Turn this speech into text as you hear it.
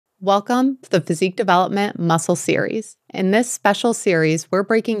Welcome to the Physique Development Muscle Series. In this special series, we're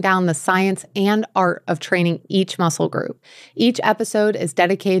breaking down the science and art of training each muscle group. Each episode is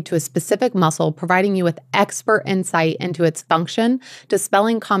dedicated to a specific muscle, providing you with expert insight into its function,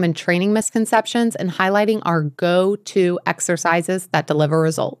 dispelling common training misconceptions, and highlighting our go-to exercises that deliver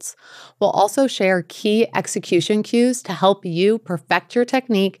results. We'll also share key execution cues to help you perfect your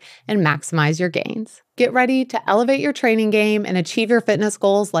technique and maximize your gains. Get ready to elevate your training game and achieve your fitness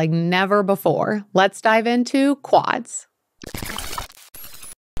goals like never before. Let's dive into quads.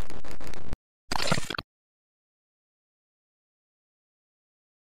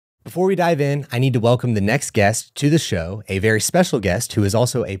 Before we dive in, I need to welcome the next guest to the show, a very special guest who is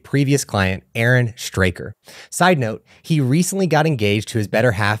also a previous client, Aaron Straker. Side note, he recently got engaged to his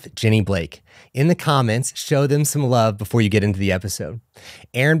better half, Jenny Blake. In the comments, show them some love before you get into the episode.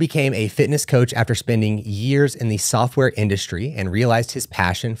 Aaron became a fitness coach after spending years in the software industry and realized his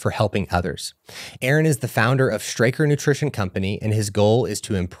passion for helping others. Aaron is the founder of Straker Nutrition Company, and his goal is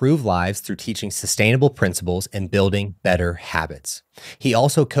to improve lives through teaching sustainable principles and building better habits. He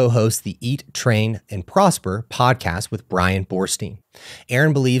also co-hosts the Eat, Train, and Prosper podcast with Brian Borstein.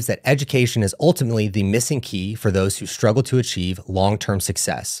 Aaron believes that education is ultimately the missing key for those who struggle to achieve long-term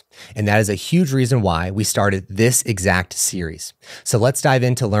success. And that is a huge reason why we started this exact series. So let's dive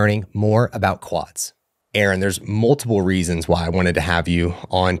into learning more about quads. Aaron, there's multiple reasons why I wanted to have you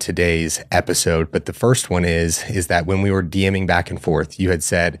on today's episode, but the first one is that when we were DMing back and forth, you had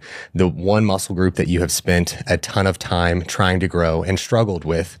said the one muscle group that you have spent a ton of time trying to grow and struggled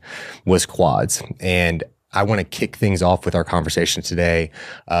with was quads. And I want to kick things off with our conversation today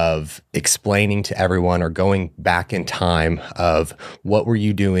of explaining to everyone or going back in time of what were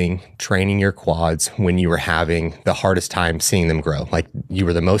you doing training your quads when you were having the hardest time seeing them grow? Like you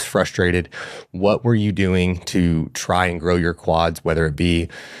were the most frustrated. What were you doing to try and grow your quads, whether it be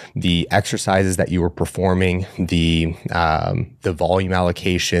the exercises that you were performing, the volume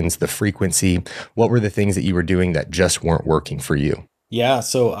allocations, the frequency? What were the things that you were doing that just weren't working for you? Yeah,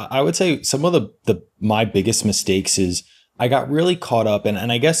 so I would say some of my biggest mistakes is I got really caught up, and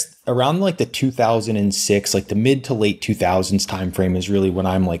I guess around like the 2006, like the mid to late 2000s timeframe is really when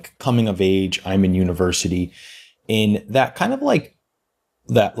I'm like coming of age. I'm in university, and that kind of like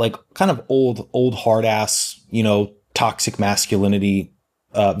old hard ass, toxic masculinity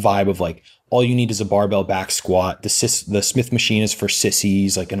vibe of like all you need is a barbell back squat. The Smith machine is for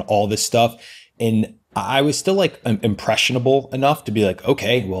sissies, like, and all this stuff. And I was still like impressionable enough to be like,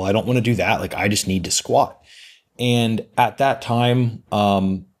 okay, well, I don't want to do that. Like, I just need to squat. And at that time,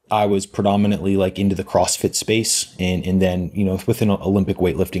 I was predominantly like into the CrossFit space and then, within Olympic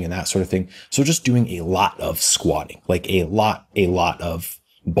weightlifting and that sort of thing. So just doing a lot of squatting, like a lot of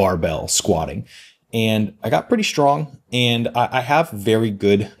barbell squatting. And I got pretty strong, and I have very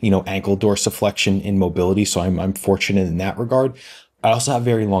good, ankle dorsiflexion and mobility. So I'm fortunate in that regard. I also have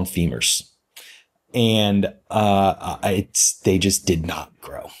very long femurs. And they just did not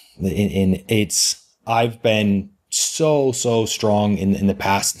grow. And I've been so strong in the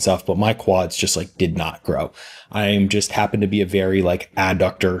past and stuff, but my quads just like did not grow. I'm just happened to be a very like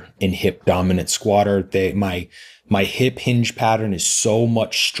adductor and hip dominant squatter. My hip hinge pattern is so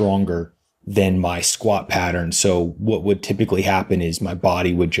much stronger than my squat pattern. So what would typically happen is my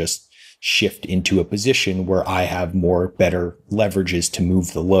body would just shift into a position where I have better leverages to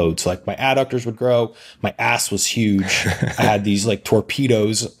move the load. So like my adductors would grow, my ass was huge. I had these like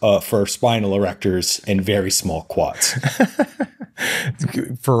torpedoes for spinal erectors and very small quads.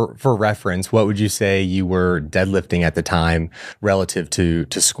 For reference, what would you say you were deadlifting at the time relative to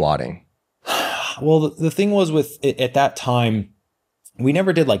squatting? Well, the thing was at that time, we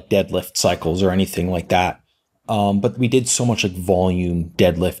never did like deadlift cycles or anything like that. But we did so much like volume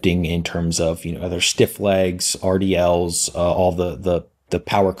deadlifting in terms of, other stiff legs, RDLs, all the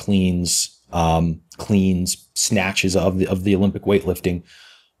power cleans, snatches of the Olympic weightlifting.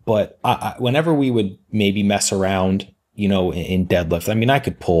 But whenever we would maybe mess around, in deadlift, I mean, I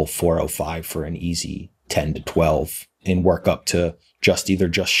could pull 405 for an easy 10 to 12 and work up to just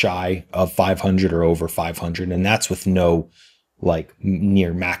shy of 500 or over 500. And that's with no like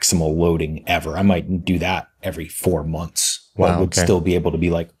near maximal loading ever. I might do that every 4 months. Wow, I would still be able to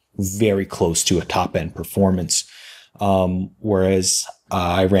be like very close to a top end performance. Whereas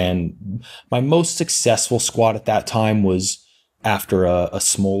I ran my most successful squat at that time was after a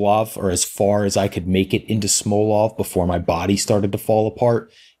Smolov, or as far as I could make it into Smolov before my body started to fall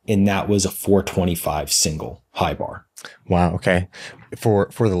apart. And that was a 425 single high bar. Wow. Okay. For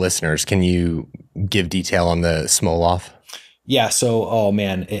the listeners, can you give detail on the Smolov? Yeah. So, oh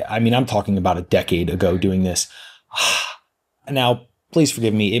man, I mean, I'm talking about a decade ago doing this. Now, please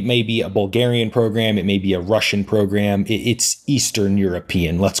forgive me, it may be a Bulgarian program, it may be a Russian program, it's Eastern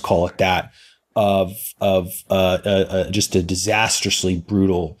European, let's call it that, of just a disastrously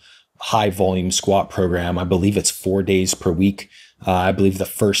brutal high volume squat program. I believe it's 4 days per week. I believe the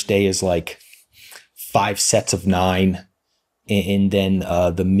first day is like 5 sets of 9. And then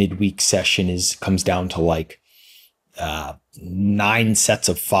the midweek session comes down to like 9 sets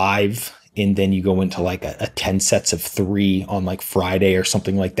of 5. And then you go into like a 10 sets of 3 on like Friday or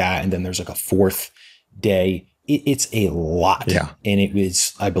something like that. And then there's like a 4th day. It's a lot. Yeah. And it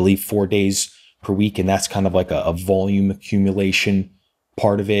was, I believe, 4 days per week. And that's kind of like a volume accumulation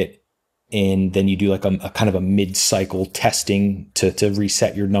part of it. And then you do like a kind of a mid-cycle testing to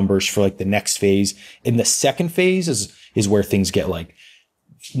reset your numbers for like the next phase. And the second phase is where things get like,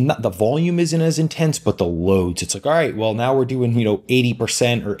 not the volume isn't as intense, but the loads. It's like, all right, well, now we're doing,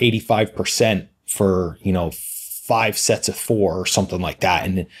 80% or 85% for, 5 sets of 4 or something like that.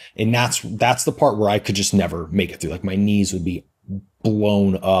 And that's the part where I could just never make it through. Like my knees would be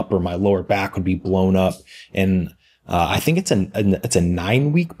blown up or my lower back would be blown up. And I think it's a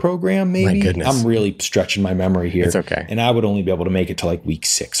 9-week program, maybe. My goodness. I'm really stretching my memory here. It's okay. And I would only be able to make it to like week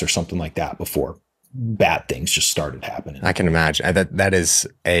 6 or something like that before bad things just started happening. I can imagine that is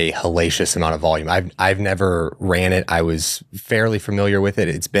a hellacious amount of volume. I've never ran it. I was fairly familiar with it.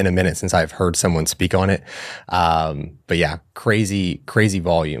 It's been a minute since I've heard someone speak on it. But yeah, crazy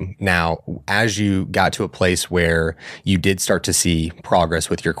volume. Now, as you got to a place where you did start to see progress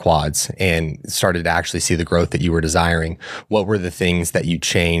with your quads and started to actually see the growth that you were desiring, what were the things that you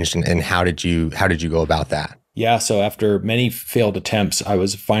changed and how did you go about that? Yeah. So after many failed attempts, I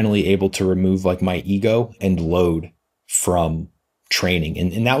was finally able to remove like my ego and load from training.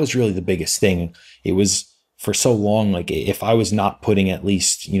 And that was really the biggest thing. It was for so long, like if I was not putting at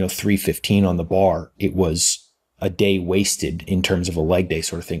least, 315 on the bar, it was a day wasted in terms of a leg day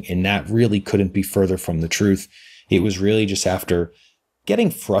sort of thing. And that really couldn't be further from the truth. It was really just after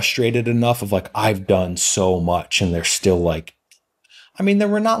getting frustrated enough of like, I've done so much and they're still like, they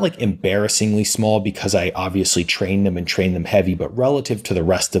were not like embarrassingly small because I obviously trained them heavy, but relative to the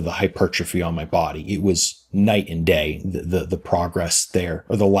rest of the hypertrophy on my body, it was night and day, the progress there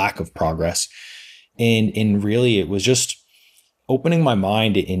or the lack of progress. And really it was just opening my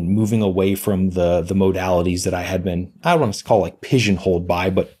mind and moving away from the modalities that I had been, I don't want to call like pigeonholed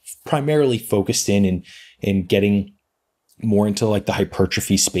by, but primarily focused in and getting more into like the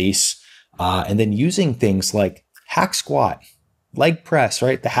hypertrophy space. And then using things like hack squat, leg press,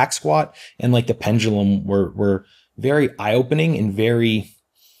 right? The hack squat and like the pendulum were very eye-opening and very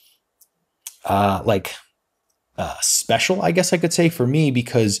special, I guess I could say, for me,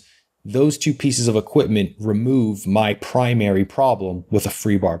 because those two pieces of equipment remove my primary problem with a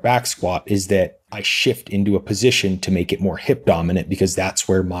free bar back squat, is that I shift into a position to make it more hip dominant because that's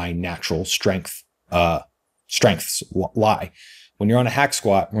where my natural strengths lie. When you're on a hack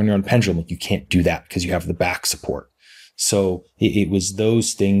squat, when you're on a pendulum, you can't do that because you have the back support. So it was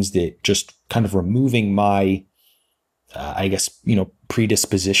those things that just kind of removing my,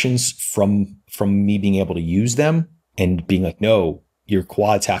 predispositions from me being able to use them and being like, no, your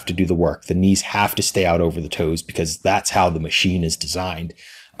quads have to do the work. The knees have to stay out over the toes because that's how the machine is designed.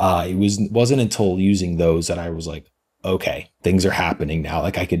 It wasn't until using those that I was like, okay, things are happening now.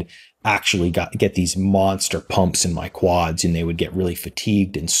 Like I could actually get these monster pumps in my quads and they would get really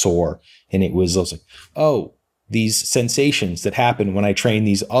fatigued and sore. And I was like, oh, these sensations that happen when I train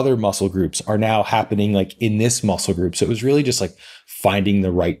these other muscle groups are now happening like in this muscle group. So it was really just like finding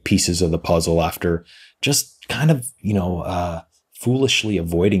the right pieces of the puzzle after just kind of, foolishly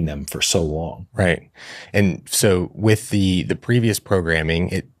avoiding them for so long. Right. And so with the previous programming,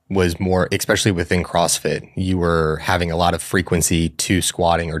 it was more, especially within CrossFit, you were having a lot of frequency to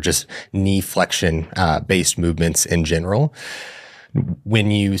squatting or just knee flexion based movements in general. When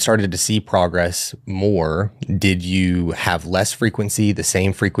you started to see progress more, did you have less frequency, the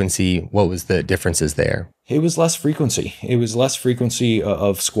same frequency? What was the differences there? It was less frequency. It was less frequency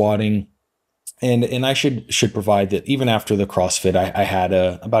of squatting. And I should provide that even after the CrossFit, I had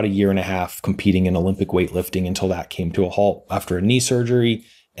about a year and a half competing in Olympic weightlifting until that came to a halt after a knee surgery.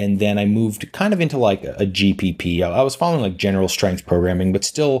 And then I moved kind of into like a GPP. I was following like general strength programming, but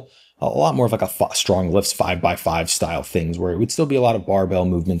still a lot more of like a strong lifts 5x5 style things where it would still be a lot of barbell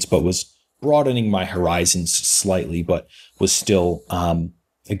movements, but was broadening my horizons slightly, but was still,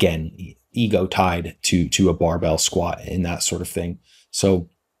 again, ego tied to a barbell squat and that sort of thing. So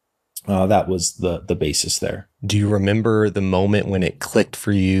that was the basis there. Do you remember the moment when it clicked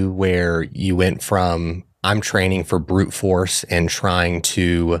for you where you went from I'm training for brute force and trying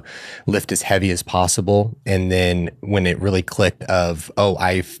to lift as heavy as possible. And then when it really clicked of, oh,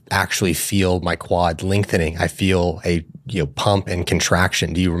 I actually feel my quad lengthening. I feel a pump and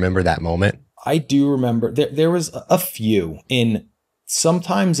contraction. Do you remember that moment? I do remember there was a few, and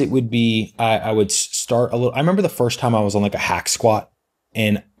sometimes it would be, I would start a little. I remember the first time I was on like a hack squat,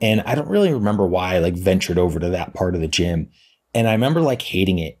 and I don't really remember why I like ventured over to that part of the gym. And I remember like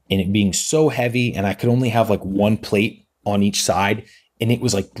hating it and it being so heavy, and I could only have like one plate on each side, and it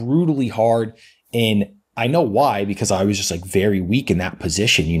was like brutally hard. And I know why, because I was just like very weak in that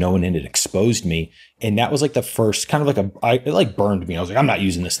position, and it exposed me. And that was like the first kind of like it like burned me. I was like, I'm not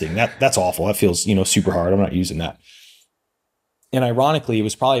using this thing. That's awful. That feels, super hard. I'm not using that. And ironically, it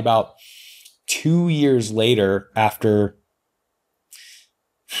was probably about 2 years later after,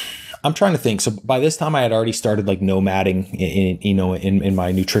 I'm trying to think. So by this time I had already started like nomading in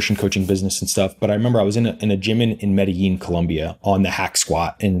my nutrition coaching business and stuff. But I remember I was in a gym in Medellin, Colombia on the hack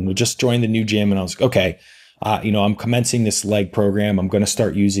squat, and we just joined the new gym. And I was like, okay, I'm commencing this leg program. I'm going to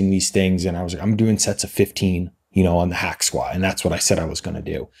start using these things. And I was like, I'm doing sets of 15, on the hack squat. And that's what I said I was going to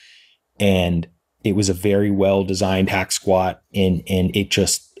do. And it was a very well designed hack squat, and it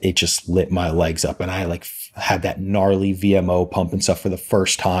just lit my legs up. And I like had that gnarly VMO pump and stuff for the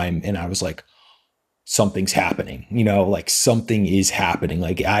first time. And I was like, something's happening, like something is happening.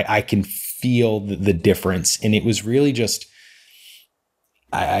 Like I can feel the difference. And it was really just,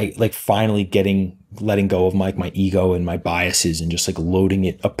 I like finally letting go of my ego and my biases, and just like loading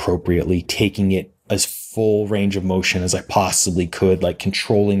it appropriately, taking it as full range of motion as I possibly could, like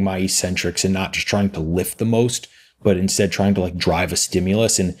controlling my eccentrics and not just trying to lift the most, but instead trying to like drive a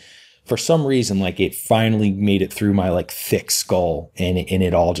stimulus. And for some reason, like it finally made it through my like thick skull, and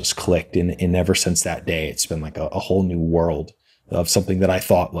it all just clicked. And ever since that day, it's been like a whole new world of something that I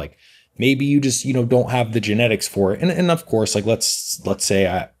thought like maybe you just, don't have the genetics for it. And of course, like let's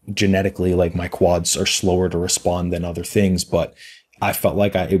say genetically, like my quads are slower to respond than other things, but I felt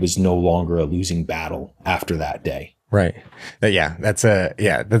like it was no longer a losing battle after that day. Right. Yeah.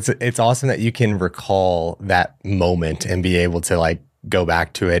 It's awesome that you can recall that moment and be able to like go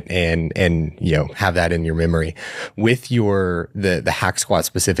back to it and have that in your memory. With the hack squat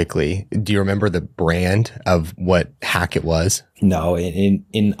specifically, do you remember the brand of what hack it was? No.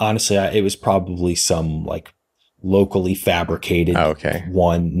 And honestly, it was probably some like locally fabricated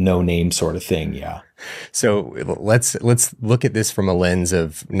one no name sort of thing. Yeah. So let's look at this from a lens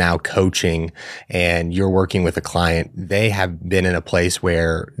of now coaching, and you're working with a client. They have been in a place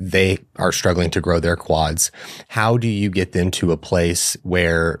where they are struggling to grow their quads. How do you get them to a place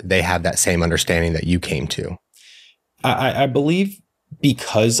where they have that same understanding that you came to? I believe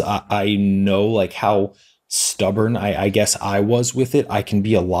because I know like how stubborn I guess I was with it, I can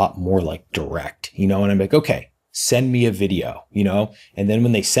be a lot more like direct, and I'm like, okay, send me a video, and then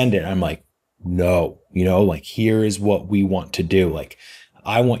when they send it, I'm like, no, like here is what we want to do. Like,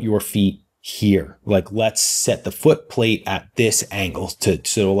 I want your feet here. Like, let's set the foot plate at this angle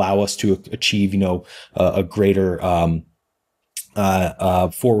to allow us to achieve, a greater,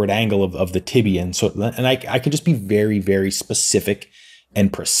 forward angle of the tibia. And so, and I could just be very, very specific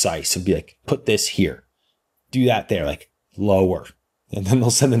and precise and be like, put this here, do that there, like lower. And then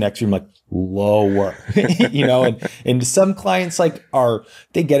they'll send the next room like lower, and some clients like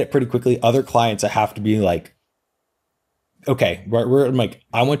they get it pretty quickly. Other clients I have to be like, okay, I'm like,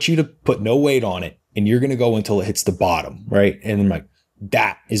 I want you to put no weight on it, and you're going to go until it hits the bottom. Right. And I'm like,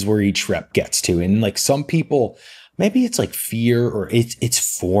 that is where each rep gets to. And like some people, maybe it's like fear or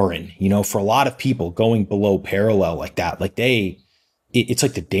it's foreign, for a lot of people going below parallel like that, like it's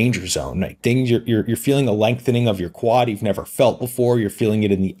like the danger zone. Like things you're feeling a lengthening of your quad you've never felt before. You're feeling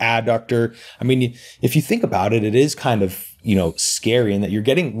it in the adductor. I mean, if you think about it, it is kind of, scary, in that you're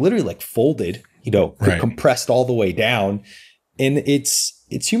getting literally like folded, right, compressed all the way down. And it's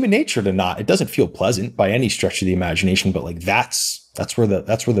human nature to not, it doesn't feel pleasant by any stretch of the imagination, but like that's where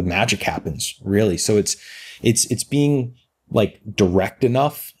the magic happens, really. So it's being like direct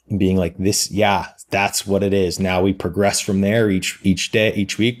enough and being like this, yeah, that's what it is. Now we progress from there each day,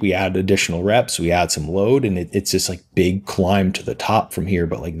 each week. We add additional reps, we add some load, and it's this like big climb to the top from here.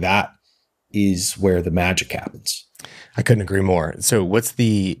 But like that is where the magic happens. I couldn't agree more. So what's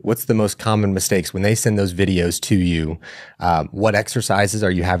the most common mistakes when they send those videos to you? What exercises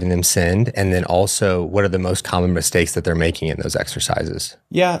are you having them send? And then also, what are the most common mistakes that they're making in those exercises?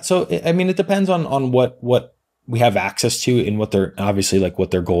 Yeah. So, I mean, it depends on what we have access to and what their, obviously like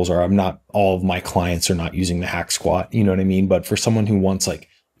what their goals are. All of my clients are not using the hack squat, you know what I mean? But for someone who wants like,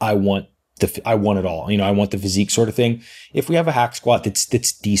 I want it all, I want the physique sort of thing. If we have a hack squat that's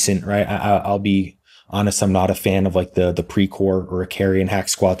decent, right? I'll be honest, I'm not a fan of like the pre-core or a carry and hack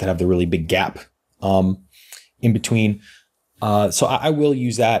squat that have the really big gap in between. So I will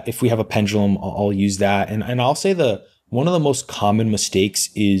use that. If we have a pendulum, I'll use that. And I'll say one of the most common mistakes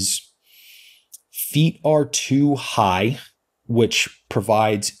is feet are too high, which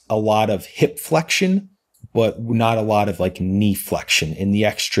provides a lot of hip flexion, but not a lot of like knee flexion. And the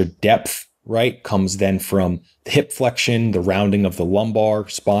extra depth, right, comes then from the hip flexion, the rounding of the lumbar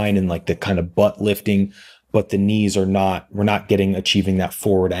spine, and like the kind of butt lifting. But the knees we're not achieving that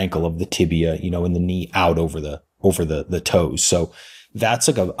forward ankle of the tibia, and the knee out over the toes. So that's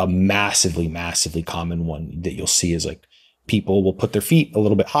like a massively, massively common one that you'll see is like people will put their feet a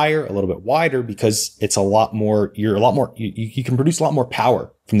little bit higher, a little bit wider, because it's you can produce a lot more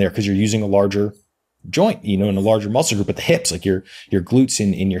power from there because you're using a larger joint, in a larger muscle group. But the hips, like your glutes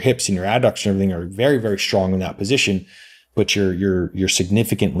and your hips and your adducts and everything are very, very strong in that position. But you're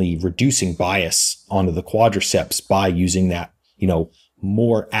significantly reducing bias onto the quadriceps by using that,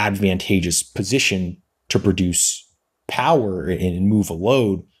 more advantageous position to produce power and move a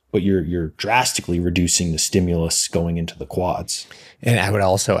load, but you're drastically reducing the stimulus going into the quads. And I would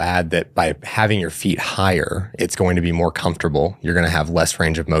also add that by having your feet higher, it's going to be more comfortable. You're going to have less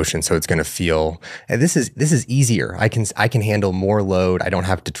range of motion, so it's going to feel, and this is easier. I can handle more load. I don't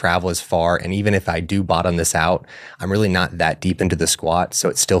have to travel as far, and even if I do bottom this out, I'm really not that deep into the squat, so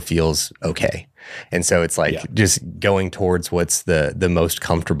it still feels okay. And so it's like just going towards what's the most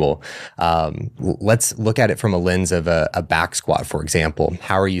comfortable. Let's look at it from a lens of a back squat, for example.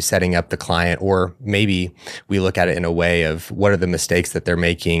 How are you setting up the client? Or maybe we look at it in a way of what are the mistakes that they're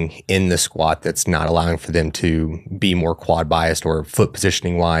making in the squat that's not allowing for them to be more quad biased or foot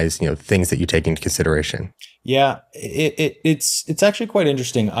positioning wise, things that you take into consideration. Yeah, it's actually quite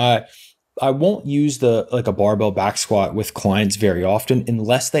interesting. I won't use a barbell back squat with clients very often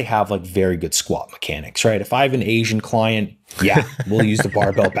unless they have like very good squat mechanics, right? If I have an Asian client, we'll use the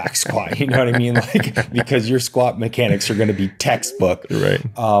barbell back squat. You know what I mean? Like, because your squat mechanics are going to be textbook. Right.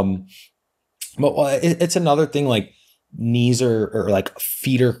 But it's another thing, like knees or like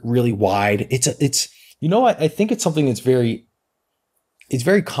feet are really wide. I think it's something that's it's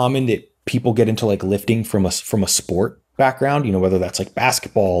very common that people get into like lifting from a sport background, whether that's like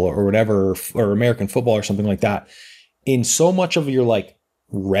basketball or whatever, or American football or something like that. In so much of your like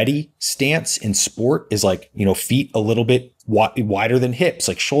ready stance in sport is like, feet a little bit wider than hips,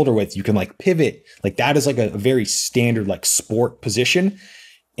 like shoulder width. You can like pivot. Like that is like a very standard like sport position.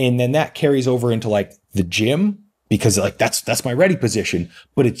 And then that carries over into like the gym because like that's my ready position.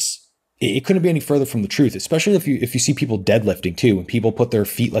 But it couldn't be any further from the truth, especially if you see people deadlifting too, and people put their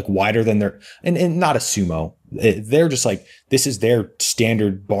feet like wider than and not a sumo. They're just like, this is their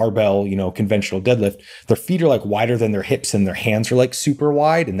standard barbell, conventional deadlift. Their feet are like wider than their hips and their hands are like super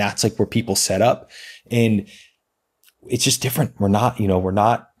wide. And that's like where people set up. And it's just different.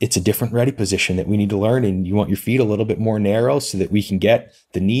 It's a different ready position that we need to learn. And you want your feet a little bit more narrow so that we can get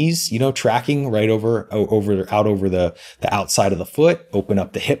the knees, tracking right out over the outside of the foot, open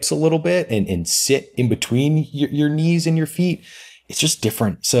up the hips a little bit and sit in between your knees and your feet. It's just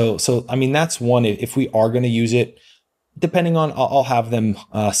different. So, I mean, that's one, if we are going to use it, depending on, I'll have them,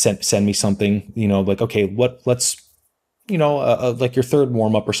 send me something, like, okay, let's, like your third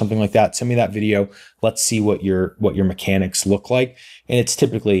warm up or something like that. Send me that video. Let's see what your mechanics look like. And it's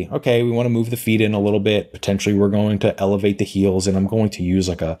typically, okay, we want to move the feet in a little bit. Potentially we're going to elevate the heels, and I'm going to use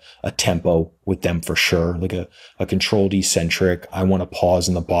like a tempo with them for sure. Like a controlled eccentric. I want to pause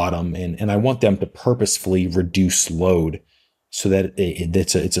in the bottom and I want them to purposefully reduce load so that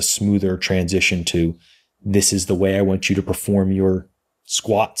it's a smoother transition to, this is the way I want you to perform your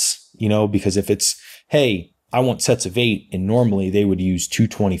squats, because if it's, hey, I want sets of 8, and normally they would use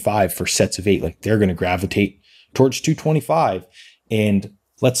 225 for sets of 8. Like they're going to gravitate towards 225. And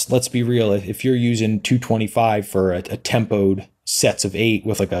let's be real. If you're using 225 for a tempoed sets of 8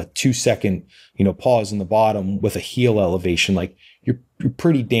 with like a 2-second, pause in the bottom with a heel elevation, like you're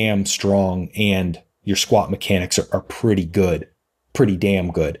pretty damn strong, and your squat mechanics are pretty good, pretty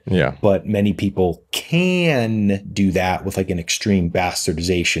damn good. Yeah. But many people can do that with like an extreme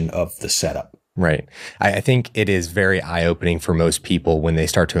bastardization of the setup. Right. I think it is very eye-opening for most people when they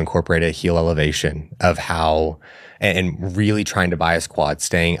start to incorporate a heel elevation of how, and really trying to bias quad,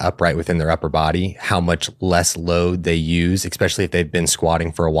 staying upright within their upper body, how much less load they use, especially if they've been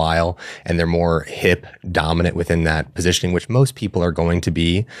squatting for a while and they're more hip dominant within that positioning, which most people are going to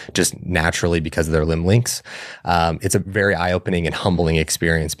be just naturally because of their limb links. It's a very eye-opening and humbling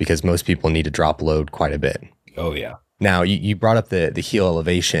experience because most people need to drop load quite a bit. Oh, yeah. Now, you brought up the heel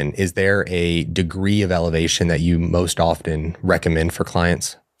elevation. Is there a degree of elevation that you most often recommend for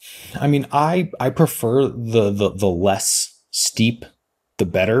clients? I mean, I prefer the less steep, the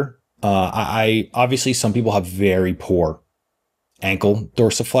better. I obviously some people have very poor ankle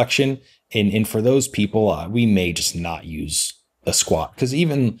dorsiflexion, and for those people, we may just not use a squat, because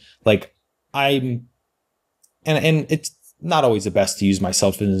even like I'm, and it's not always the best to use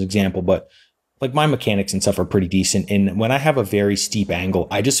myself as an example, but like my mechanics and stuff are pretty decent. And when I have a very steep angle,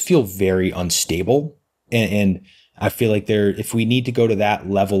 I just feel very unstable. And I feel like if we need to go to that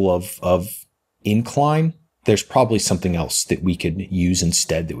level of incline, there's probably something else that we could use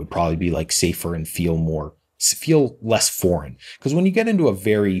instead that would probably be like safer and feel less foreign. Because when you get into a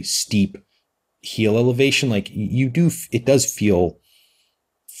very steep heel elevation, like it does feel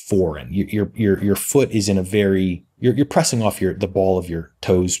foreign. Your foot is in a very, you're pressing off the ball of your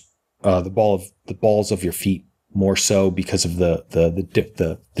toes, the balls of your feet more so because of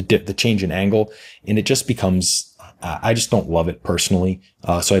the change in angle, and it just becomes. I just don't love it personally,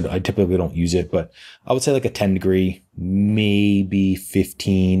 so I typically don't use it. But I would say like a 10 degree, maybe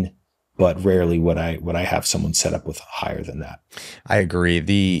 15, but rarely would I have someone set up with higher than that. I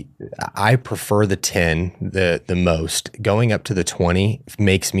agree. I prefer the 10 the most. Going up to the 20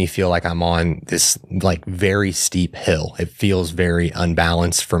 makes me feel like I'm on this like very steep hill. It feels very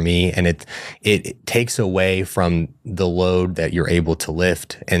unbalanced for me, and it takes away from the load that you're able to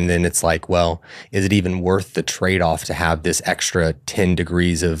lift. And then it's like, well, is it even worth the trade-off to have this extra 10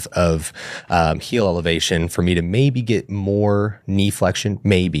 degrees of heel elevation for me to maybe get more knee flexion,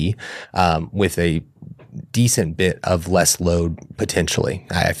 maybe, with a decent bit of less load potentially.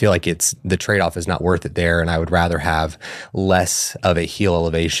 I feel like the trade-off is not worth it there, and I would rather have less of a heel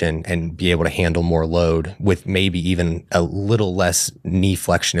elevation and be able to handle more load with maybe even a little less knee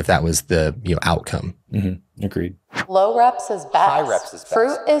flexion if that was the outcome. Mm-hmm. Agreed. Low reps is best. High reps is best.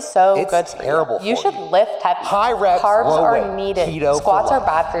 Fruit is so It's good. terrible You for should you. lift heavy. High reps, Carbs low are weight. needed. Keto Squats for are life.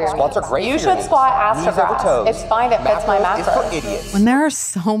 bad for your Squats knees. are great You for your should knees. squat ass to Knees over grass. toes. It's fine. It fits my Macros is for macros. idiots. When there are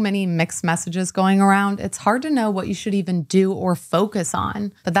so many mixed messages going around, it's hard to know what you should even do or focus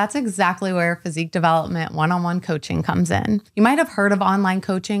on. But that's exactly where physique development one-on-one coaching comes in. You might have heard of online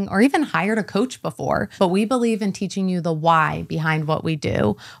coaching or even hired a coach before, but we believe in teaching you the why behind what we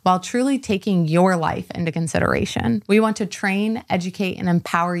do while truly taking your life into consideration. We want to train, educate, and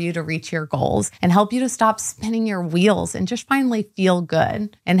empower you to reach your goals and help you to stop spinning your wheels and just finally feel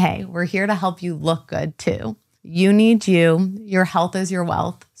good. And hey, we're here to help you look good too. You need you. Your health is your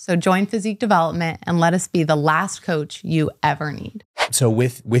wealth. So join Physique Development and let us be the last coach you ever need. So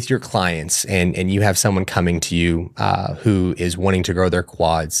with your clients and you have someone coming to you who is wanting to grow their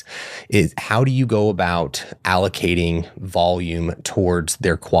quads, how do you go about allocating volume towards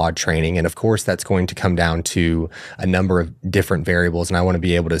their quad training? And of course, that's going to come down to a number of different variables, and I want to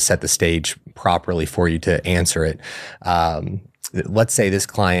be able to set the stage properly for you to answer it. Let's say this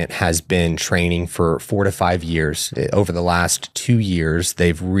client has been training for 4 to 5 years. Over the last 2 years,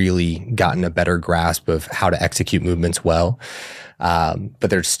 they've really gotten a better grasp of how to execute movements well. But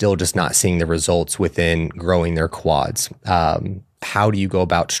they're still just not seeing the results within growing their quads. How do you go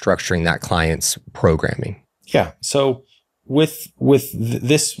about structuring that client's programming? Yeah. So with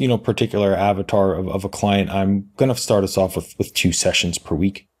this, particular avatar of a client, I'm going to start us off with 2 sessions per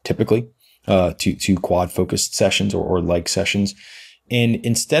week, typically, two quad focused sessions or leg sessions. And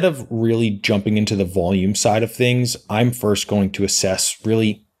instead of really jumping into the volume side of things, I'm first going to assess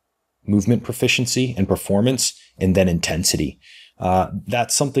really movement proficiency and performance, and then intensity.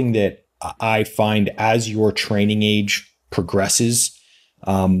 That's something that I find as your training age progresses,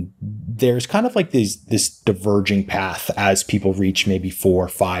 there's kind of like this diverging path as people reach maybe 4,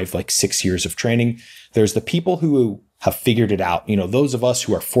 5, like 6 years of training. There's the people who have figured it out, those of us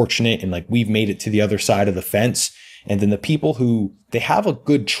who are fortunate and like we've made it to the other side of the fence. And then the people who they have a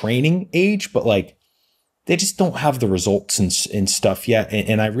good training age, but like they just don't have the results and stuff yet.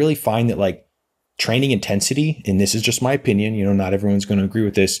 And I really find that like training intensity, and this is just my opinion, not everyone's going to agree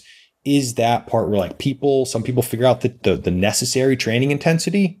with this, is that part where like some people figure out the necessary training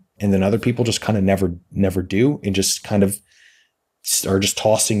intensity, and then other people just kind of never do, and just kind of are just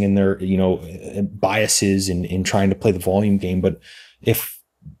tossing in their, biases and trying to play the volume game. But if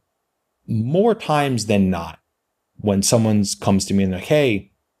more times than not, when someone comes to me and like,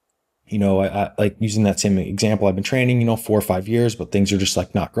 hey, I like using that same example, I've been training, 4 or 5 years, but things are just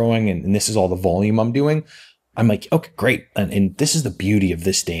like not growing. And this is all the volume I'm doing. I'm like, okay, great. And this is the beauty of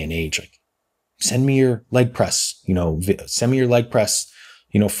this day and age. Like, send me your leg press, send me your leg press,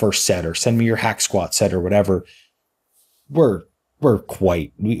 first set, or send me your hack squat set or whatever. We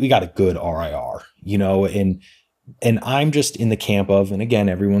got a good RIR, and I'm just in the camp of, and again,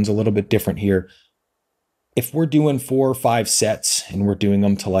 everyone's a little bit different here. if we're doing 4 or 5 sets and we're doing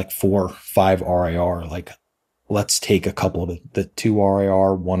them to like 4 or 5 RIR, like let's take a couple of the 2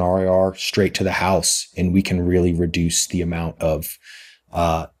 RIR, 1 RIR straight to the house, and we can really reduce the amount of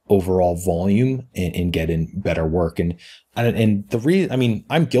overall volume and get in better work. And the reason, I mean,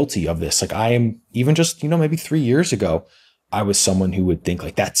 I'm guilty of this. Like I am, even just, maybe 3 years ago, I was someone who would think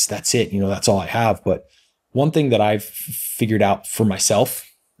like, that's it, that's all I have. But one thing that I've figured out for myself,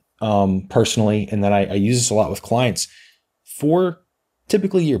 personally, and that I use this a lot with clients, for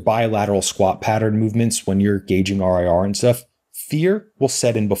typically your bilateral squat pattern movements, when you're gauging RIR and stuff, fear will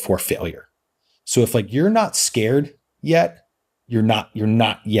set in before failure. So if like you're not scared yet, you're not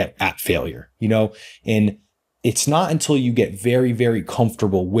yet at failure, and it's not until you get very, very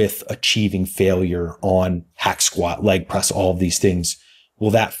comfortable with achieving failure on hack squat, leg press, all of these things, will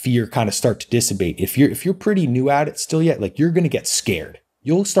that fear kind of start to dissipate. If you're pretty new at it still yet, like you're going to get scared.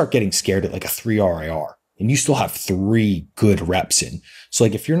 You'll start getting scared at like a 3 RIR, and you still have 3 good reps in. So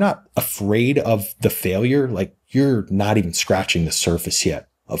like if you're not afraid of the failure, like you're not even scratching the surface yet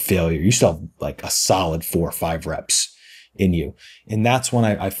of failure. You still have like a solid 4 or 5 reps in you. And that's when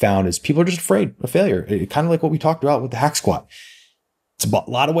I found is people are just afraid of failure. Kind of like what we talked about with the hack squat. It's a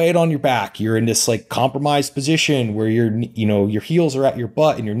lot of weight on your back. You're in this like compromised position where your heels are at your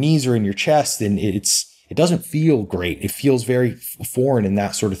butt and your knees are in your chest. And it doesn't feel great. It feels very foreign and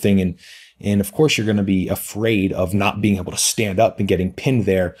that sort of thing. And of course you're going to be afraid of not being able to stand up and getting pinned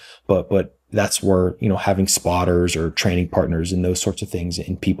there. But that's where, having spotters or training partners and those sorts of things,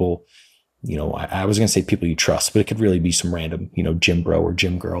 and people, I was going to say people you trust, but it could really be some random, gym bro or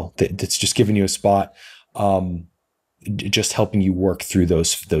gym girl that's just giving you a spot, just helping you work through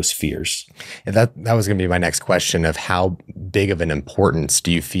those fears. And that was going to be my next question of how big of an importance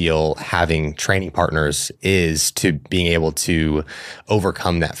do you feel having training partners is to being able to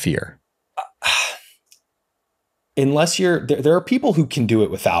overcome that fear? Unless there are people who can do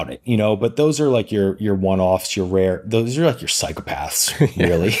it without it, but those are like your one-offs, your rare, those are like your psychopaths,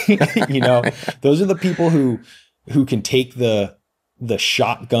 really. Those are the people who can take the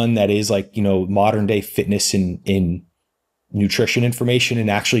shotgun that is like, modern day fitness in nutrition information and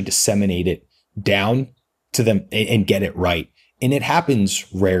actually disseminate it down to them and get it right. And it happens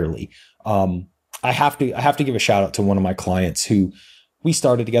rarely. I have to give a shout out to one of my clients who we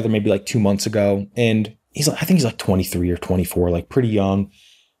started together maybe like 2 months ago, and I think he's like 23 or 24, like pretty young.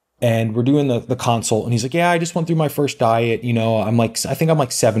 And we're doing the consult, and he's like, yeah, I just went through my first diet. I think I'm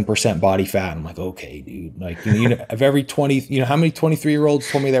like 7% body fat. I'm like, okay, dude, like, of every 20, how many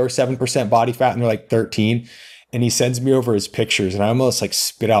 23-year-olds told me they were 7% body fat and they're like 13. And he sends me over his pictures, and I almost like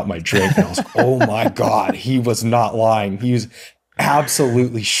spit out my drink. And I was like, oh my God, he was not lying. He was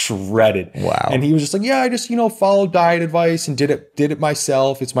absolutely shredded. Wow. And he was just like, yeah, I just, followed diet advice and did it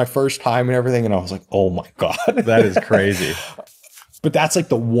myself. It's my first time and everything. And I was like, oh my God. That is crazy. But that's like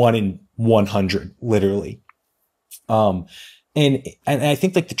the 1 in 100, literally. And I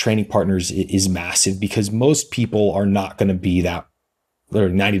think like the training partners is massive, because most people are not going to be that, or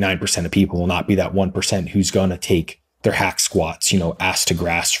 99% of people will not be that 1% who's going to take their hack squats, ass to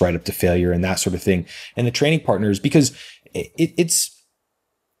grass right up to failure and that sort of thing. And the training partners, because you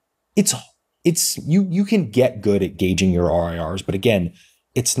can get good at gauging your RIRs, but again,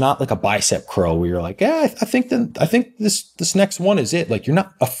 it's not like a bicep curl where you're like, yeah, I think this next one is it. Like you're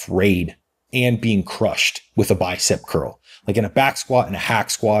not afraid and being crushed with a bicep curl. Like in a back squat and a hack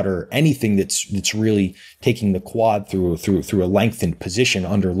squat or anything that's really taking the quad through a lengthened position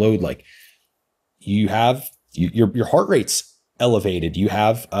under load, like you have your heart rate's elevated. You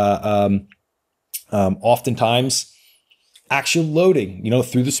have oftentimes axial loading,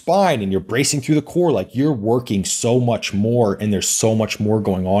 through the spine, and you're bracing through the core. Like you're working so much more, and there's so much more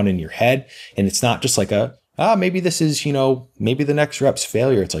going on in your head. And it's not just like maybe this is, maybe the next rep's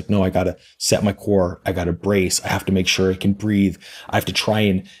failure. It's like, no, I got to set my core. I got to brace. I have to make sure I can breathe. I have to try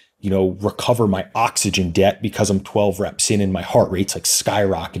and, recover my oxygen debt because I'm 12 reps in and my heart rate's like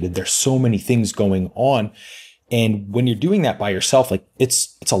skyrocketed. There's so many things going on. And when you're doing that by yourself, like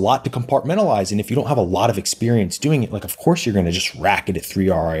it's a lot to compartmentalize. And if you don't have a lot of experience doing it, like, of course you're going to just rack it at 3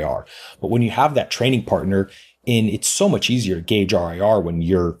 RIR. But when you have that training partner, and it's so much easier to gauge RIR when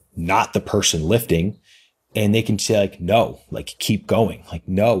you're not the person lifting, and they can say like, no, like keep going, like,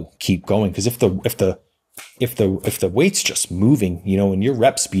 no, keep going. Cause if the weight's just moving, and your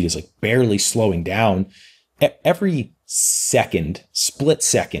rep speed is like barely slowing down, every split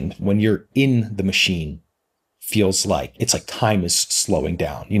second when you're in the machine, feels like it's like time is slowing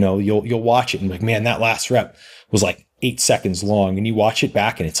down. You'll watch it and like, man, that last rep was like 8 seconds long, and you watch it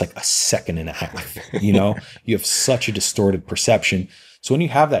back and it's like a second and a half. You have such a distorted perception. So when you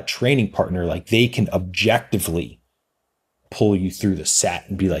have that training partner, like they can objectively pull you through the set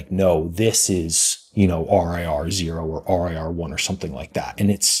and be like, no, this is, RIR 0 or RIR 1 or something like that. And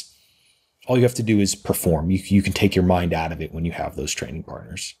it's, all you have to do is perform. You can take your mind out of it when you have those training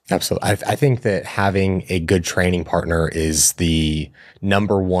partners. Absolutely. I think that having a good training partner is the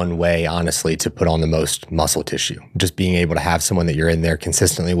number one way, honestly, to put on the most muscle tissue. Just being able to have someone that you're in there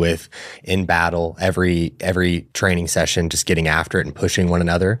consistently with in battle, every training session, just getting after it and pushing one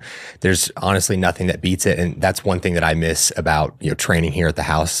another. There's honestly nothing that beats it. And that's one thing that I miss about, training here at the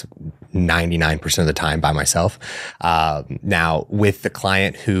house 99% of the time by myself. Now with the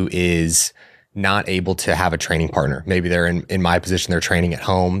client who is not able to have a training partner, maybe they're in my position, they're training at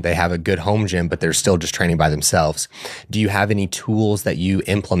home, they have a good home gym, but they're still just training by themselves. Do you have any tools that you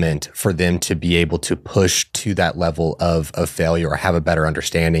implement for them to be able to push to that level of failure or have a better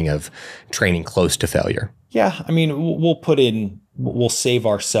understanding of training close to failure? Yeah. I mean, we'll save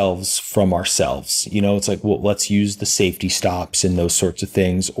ourselves from ourselves. It's like, well, let's use the safety stops and those sorts of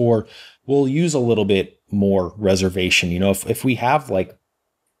things, or we'll use a little bit more reservation. If we have like,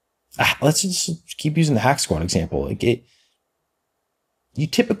 let's just keep using the hack squat example. Like you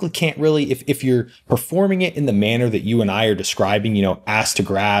typically can't really, if you're performing it in the manner that you and I are describing, ass to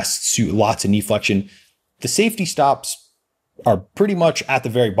grass, lots of knee flexion, the safety stops are pretty much at the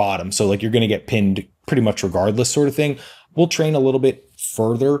very bottom. So like you're going to get pinned pretty much regardless, sort of thing. We'll train a little bit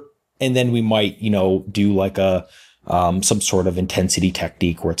further, and then we might, do like some sort of intensity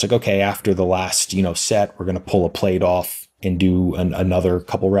technique where it's like, okay, after the last, set, we're going to pull a plate off and do another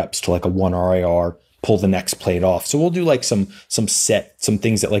couple reps to like a 1 RIR, pull the next plate off. So we'll do like some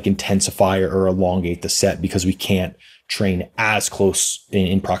things that like intensify or elongate the set, because we can't train as close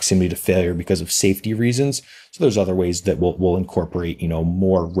in proximity to failure because of safety reasons. So there's other ways that we'll incorporate,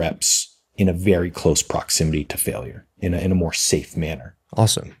 more reps in a very close proximity to failure in a more safe manner.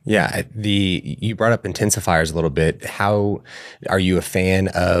 Awesome. Yeah. You brought up intensifiers a little bit. How are you a fan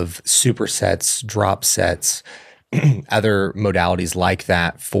of supersets, drop sets, other modalities like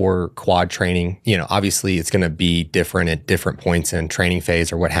that for quad training? Obviously it's going to be different at different points in training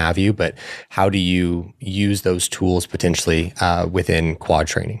phase or what have you, but how do you use those tools potentially within quad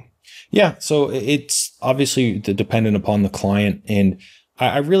training? Yeah. So it's obviously dependent upon the client, and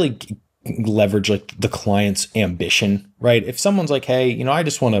I really leverage like the client's ambition, right? If someone's like, hey, I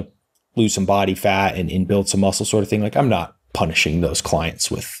just want to lose some body fat and build some muscle sort of thing, like I'm not punishing those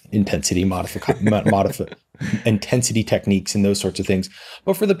clients with intensity intensity techniques and those sorts of things.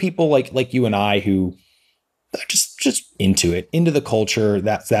 But for the people like you and I who are just into the culture,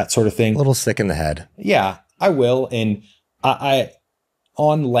 that sort of thing. A little sick in the head. Yeah, I will. And I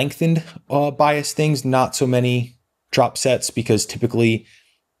on lengthened bias things, not so many drop sets, because typically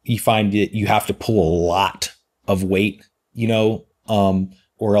you find that you have to pull a lot of weight,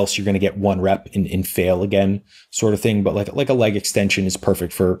 or else you're going to get one rep and fail again, sort of thing. But like a leg extension is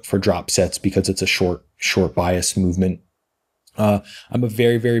perfect for drop sets because it's a short bias movement. I'm a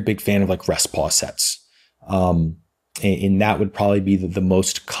very, very big fan of like rest pause sets. And that would probably be the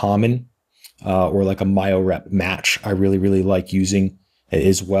most common, or like a myo rep match. I really, really like using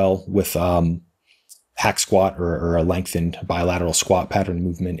as well with, hack squat or a lengthened bilateral squat pattern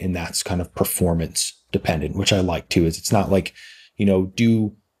movement. And that's kind of performance dependent, which I like too. Is it's not like,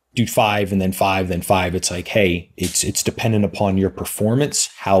 do 5 and then 5, then 5. It's like, hey, it's dependent upon your performance,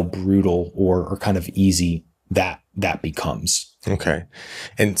 how brutal or kind of easy that becomes. Okay.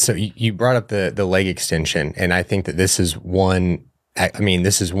 And so you brought up the leg extension, and I think that this is one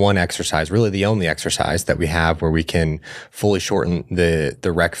exercise, really the only exercise that we have where we can fully shorten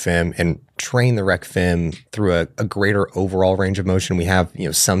the rec fem and train the rec fem through a greater overall range of motion. We have,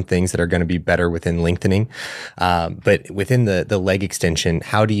 some things that are going to be better within lengthening. But within the leg extension,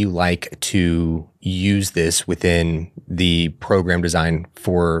 how do you like to use this within the program design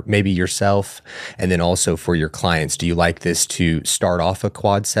for maybe yourself and then also for your clients? Do you like this to start off a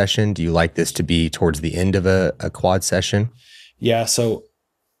quad session? Do you like this to be towards the end of a quad session? Yeah. So,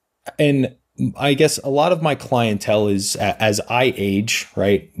 and I guess a lot of my clientele is, as I age,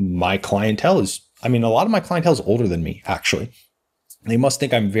 right? My clientele is, a lot of my clientele is older than me, actually. They must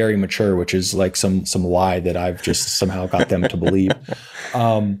think I'm very mature, which is like some lie that I've just somehow got them to believe.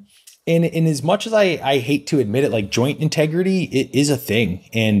 And as much as I hate to admit it, like joint integrity, it is a thing.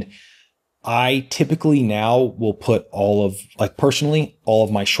 And I typically now will put all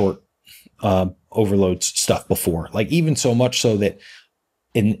of my short overloads stuff before, like even so much so that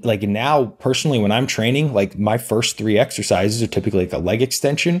now personally, when I'm training, like my first 3 exercises are typically like a leg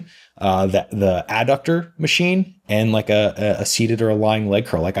extension, the adductor machine, and like a seated or a lying leg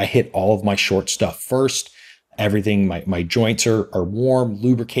curl. Like I hit all of my short stuff first. everything, my joints are warm,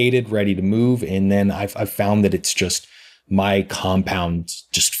 lubricated, ready to move. And then I've found that it's just my compounds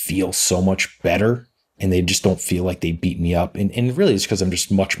just feel so much better, and they just don't feel like they beat me up. And really it's because I'm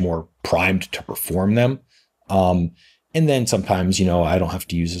just much more primed to perform them. And then sometimes, I don't have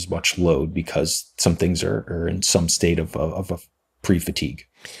to use as much load because some things are in some state of a pre-fatigue.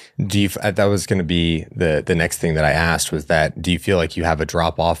 That was going to be the next thing that I asked, was that, do you feel like you have a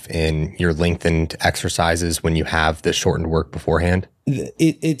drop off in your lengthened exercises when you have the shortened work beforehand?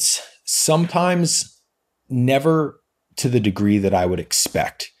 It's sometimes never to the degree that I would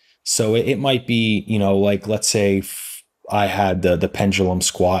expect. So it might be, like, let's say I had the pendulum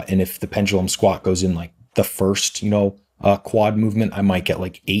squat, and if the pendulum squat goes in like the first, quad movement, I might get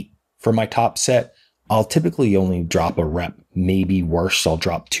like 8 for my top set. I'll typically only drop a rep, maybe worse, I'll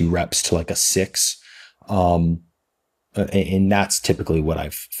drop 2 reps to like a 6. And that's typically what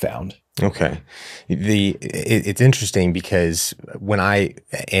I've found. Okay. It's interesting because when I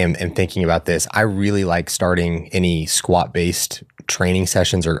am thinking about this, I really like starting any squat based training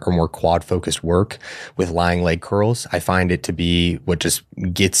sessions or more quad focused work with lying leg curls. I find it to be what just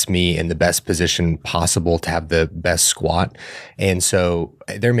gets me in the best position possible to have the best squat. And so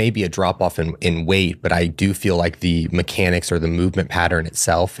there may be a drop off in weight, but I do feel like the mechanics or the movement pattern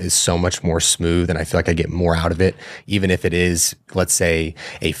itself is so much more smooth, and I feel like I get more out of it, even if it is, let's say,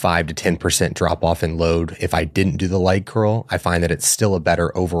 a 5 to 10% drop off in load. If I didn't do the leg curl, I find that it's still a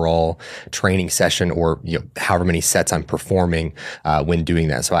better overall training session, or however many sets I'm performing when doing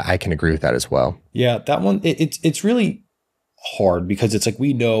that. So I can agree with that as well. Yeah, that one, it's really hard because it's like,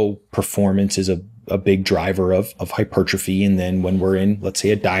 we know performance is a big driver of hypertrophy. And then when we're in, let's say,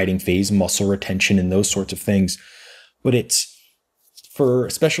 a dieting phase, muscle retention and those sorts of things. But it's for,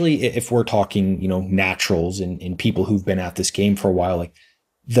 especially if we're talking, naturals and people who've been at this game for a while, like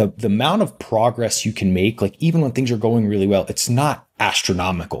the amount of progress you can make, like even when things are going really well, it's not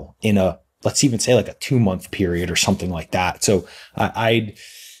astronomical in let's even say like a 2-month period or something like that. So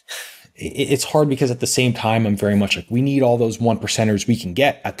it's hard because at the same time, I'm very much like, we need all those 1%ers we can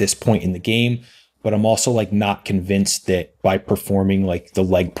get at this point in the game. But I'm also like not convinced that by performing like the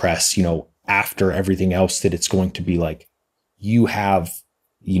leg press, after everything else, that it's going to be like you have,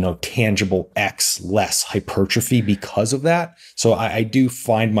 tangible X less hypertrophy because of that. So I do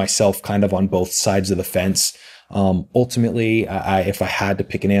find myself kind of on both sides of the fence. Ultimately, if I had to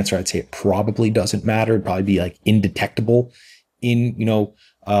pick an answer, I'd say it probably doesn't matter. It'd probably be like indetectable in,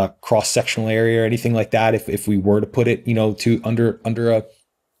 cross-sectional area or anything like that. If we were to put it, to under a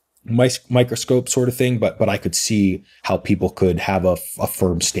microscope sort of thing, but I could see how people could have a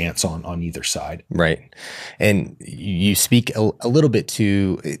firm stance on either side. Right. And you speak a little bit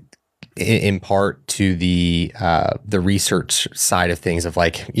to, in part, to the research side of things, of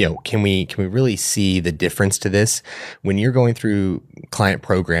like, can we really see the difference to this when you're going through client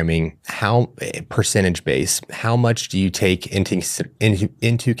programming? How percentage based, how much do you take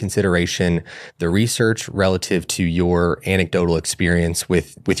into consideration the research relative to your anecdotal experience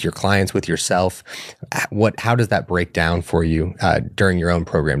with your clients, with yourself? How does that break down for you during your own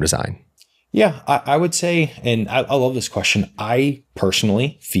program design? Yeah, I would say, and I love this question. I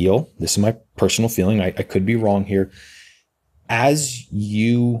personally feel, this is my personal feeling, I could be wrong here, as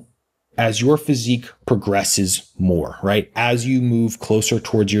your physique progresses more, right? As you move closer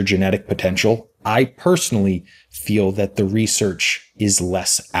towards your genetic potential, I personally feel that the research is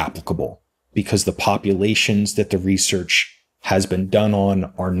less applicable because the populations that the research has been done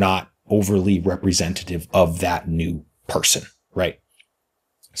on are not overly representative of that new person, right?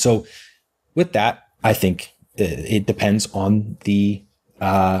 So with that, I think it depends on the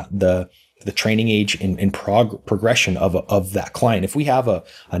training age and progression of that client. If we have a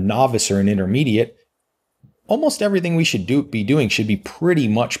novice or an intermediate, almost everything we should be doing should be pretty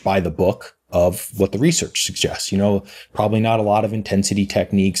much by the book of what the research suggests. Probably not a lot of intensity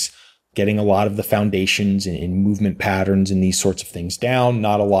techniques, getting a lot of the foundations and movement patterns and these sorts of things down.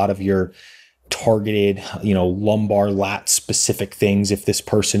 Not a lot of your targeted, lumbar lat specific things. If this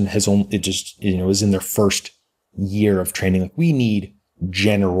person has only, is in their first year of training, like we need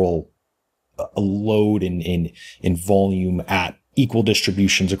general load and volume at equal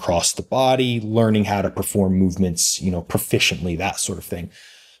distributions across the body, learning how to perform movements, proficiently, that sort of thing.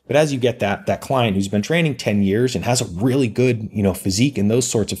 But as you get that client who's been training 10 years and has a really good, physique and those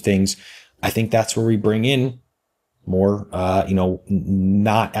sorts of things, I think that's where we bring in more,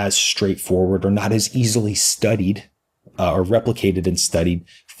 not as straightforward or not as easily studied or replicated and studied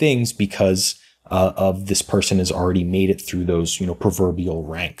things because of this person has already made it through those, proverbial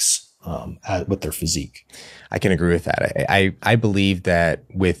ranks with their physique. I can agree with that. I believe that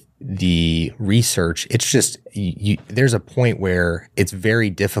with the research, it's just, there's a point where it's very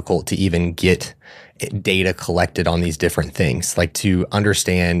difficult to even get data collected on these different things, like to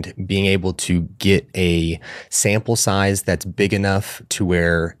understand being able to get a sample size that's big enough to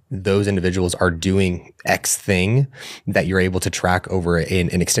where those individuals are doing X thing that you're able to track over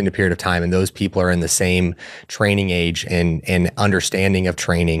an extended period of time. And those people are in the same training age and understanding of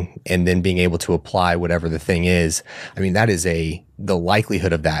training, and then being able to apply whatever the thing is. I mean, the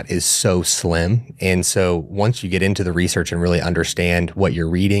likelihood of that is so slim. And so once you get into the research and really understand what you're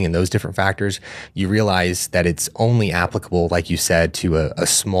reading and those different factors, you realize that it's only applicable, like you said, to a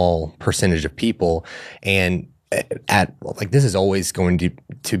small percentage of people. And this is always going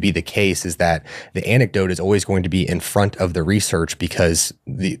to be the case, is that the anecdote is always going to be in front of the research, because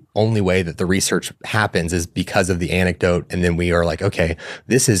the only way that the research happens is because of the anecdote. And then we are like, okay,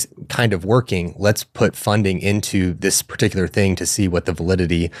 this is kind of working. Let's put funding into this particular thing to see what the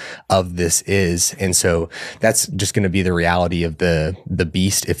validity of this is. And so that's just going to be the reality of the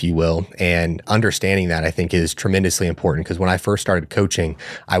beast, if you will. And understanding that, I think, is tremendously important, because when I first started coaching,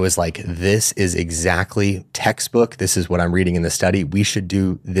 I was like, this is exactly textbook. This is what I'm reading in the study. We should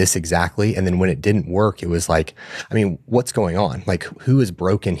do this exactly. And then when it didn't work, it was like, I mean, what's going on? Like, who is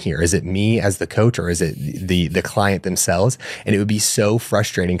broken here? Is it me as the coach, or is it the client themselves? And it would be so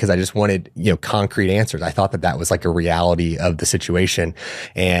frustrating, because I just wanted, concrete answers. I thought that was like a reality of the situation.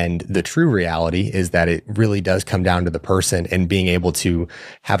 And the true reality is that it really does come down to the person, and being able to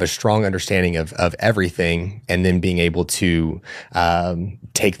have a strong understanding of everything, and then being able to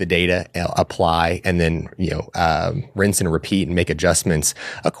take the data, apply, and then, rinse and repeat and make adjustments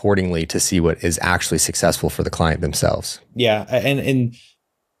accordingly to see what is actually successful for the client themselves. Yeah. And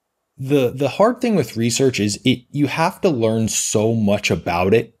the hard thing with research is you have to learn so much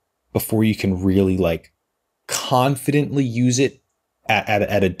about it before you can really confidently use it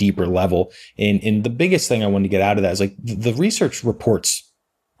at a deeper level. And the biggest thing I wanted to get out of that is the research reports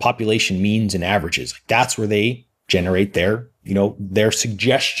population means and averages. That's where they generate their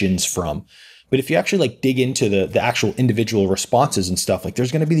suggestions from. But if you actually dig into the actual individual responses and stuff,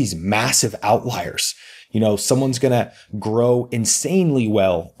 there's going to be these massive outliers. Someone's going to grow insanely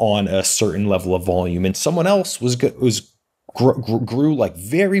well on a certain level of volume, and someone else grew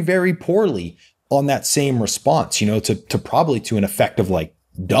very, very poorly on that same response, to probably to an effect of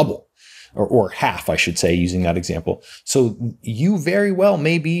double or half, I should say, using that example. So you very well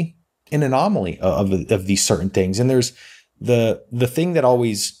may be an anomaly of these certain things. And there's the thing that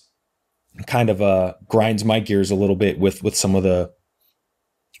always kind of grinds my gears a little bit with some of the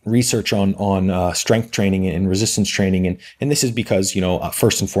research on strength training and resistance training. And this is because,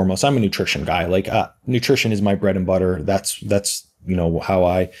 first and foremost, I'm a nutrition guy. Nutrition is my bread and butter. That's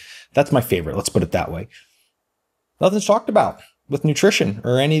that's my favorite. Let's put it that way. Nothing's talked about with nutrition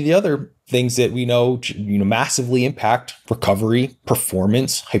or any of the other things that we know massively impact recovery,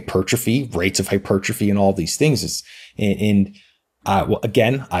 performance, hypertrophy, rates of hypertrophy, and all these things.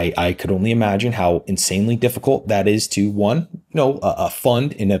 Again, I could only imagine how insanely difficult that is to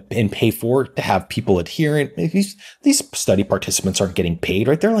fund and pay for, to have people adherent. These study participants aren't getting paid,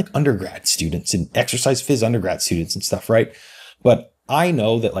 right? They're undergrad students and exercise phys undergrad students and stuff, right? But I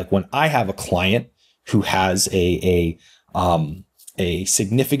know that when I have a client who has a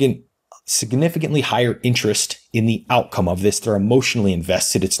significantly higher interest in the outcome of this, they're emotionally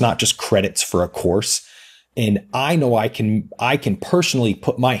invested. It's not just credits for a course. And I know I can personally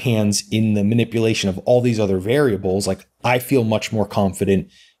put my hands in the manipulation of all these other variables. I feel much more confident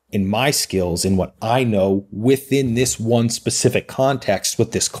in my skills, in what I know within this one specific context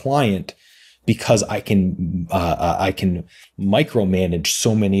with this client, because I can micromanage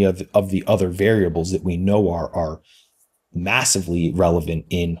so many of the other variables that we know are massively relevant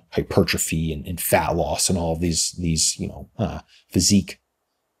in hypertrophy and fat loss and all of these physique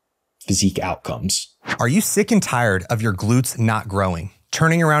outcomes. Are you sick and tired of your glutes not growing?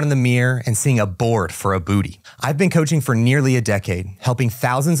 Turning around in the mirror and seeing a board for a booty? I've been coaching for nearly a decade, helping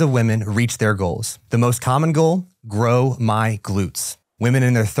thousands of women reach their goals. The most common goal? Grow my glutes. Women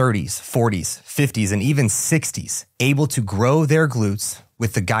in their 30s, 40s, 50s, and even 60s, able to grow their glutes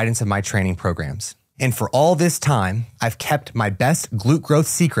with the guidance of my training programs. And for all this time, I've kept my best glute growth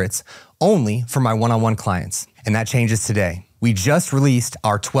secrets only for my one-on-one clients. And that changes today. We just released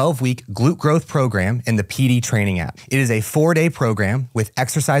our 12-week glute growth program in the PD training app. It is a 4-day program with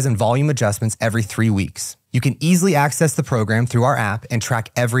exercise and volume adjustments every 3 weeks. You can easily access the program through our app and track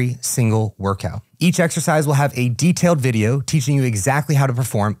every single workout. Each exercise will have a detailed video teaching you exactly how to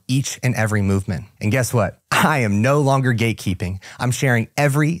perform each and every movement. And guess what? I am no longer gatekeeping. I'm sharing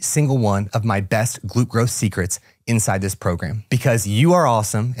every single one of my best glute growth secrets inside this program because you are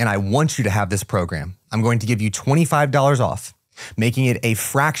awesome and I want you to have this program. I'm going to give you $25 off, making it a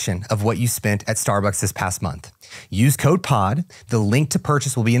fraction of what you spent at Starbucks this past month. Use code POD. The link to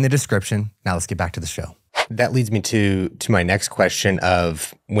purchase will be in the description. Now let's get back to the show. That leads me to my next question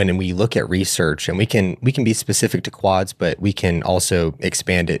of when we look at research, and we can be specific to quads, but we can also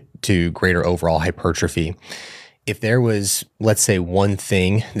expand it to greater overall hypertrophy. If there was, let's say, one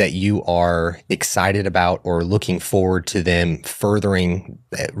thing that you are excited about or looking forward to them furthering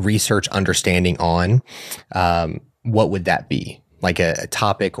research understanding on, what would that be? Like a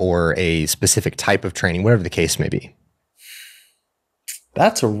topic or a specific type of training, whatever the case may be.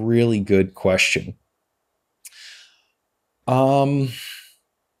 That's a really good question. Okay.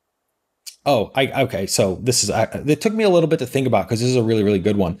 So this is, it took me a little bit to think about because this is a really, really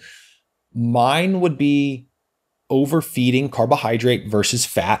good one. Mine would be overfeeding carbohydrate versus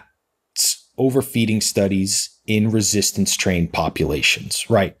fats, overfeeding studies in resistance trained populations,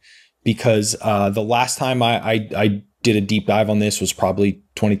 right? Because, the last time I did a deep dive on this was probably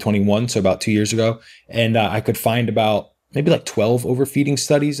 2021. So about 2 years ago. And, I could find about maybe like 12 overfeeding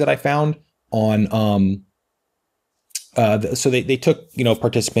studies that I found on, so they took,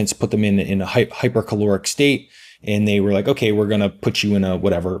 participants, put them in a hypercaloric state, and they were like, okay, we're going to put you in a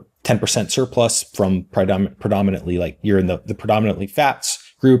whatever 10% surplus from predominantly, like you're in the predominantly fats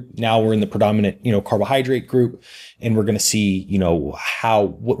group. Now we're in the predominant, carbohydrate group, and we're going to see,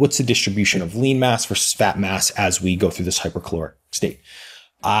 what's the distribution of lean mass versus fat mass as we go through this hypercaloric state.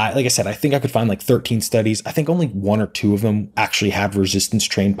 Like I said, I think I could find like 13 studies. I think only 1 or 2 of them actually have resistance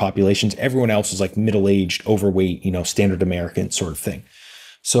trained populations. Everyone else is like middle-aged, overweight, standard American sort of thing.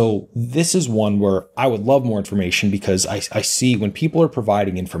 So this is one where I would love more information because I see when people are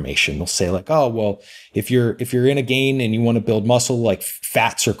providing information, they'll say like, oh, well, if you're in a gain and you want to build muscle, like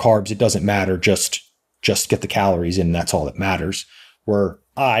fats or carbs, it doesn't matter. Just get the calories in. That's all that matters. Where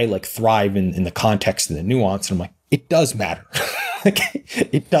I like thrive in the context and the nuance. And I'm like, it does matter.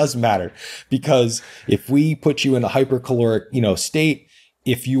 It does matter because if we put you in a hypercaloric, state,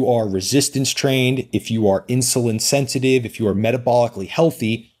 if you are resistance trained, if you are insulin sensitive, if you are metabolically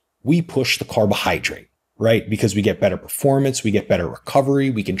healthy, we push the carbohydrate, right? Because we get better performance, we get better recovery,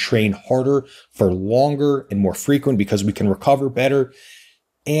 we can train harder for longer and more frequent because we can recover better,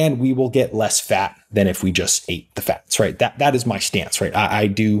 and we will get less fat than if we just ate the fats, right? That is my stance, right? I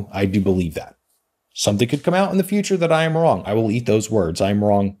do believe that. Something could come out in the future that I am wrong. I will eat those words. I am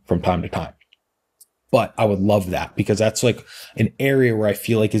wrong from time to time. But I would love that because that's like an area where I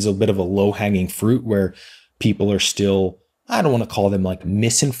feel like is a bit of a low-hanging fruit where people are still, I don't want to call them like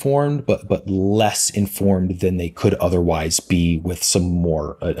misinformed, but less informed than they could otherwise be with some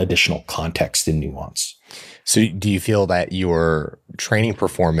more additional context and nuance. So do you feel that your training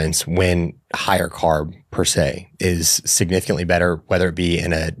performance when higher carb per se is significantly better, whether it be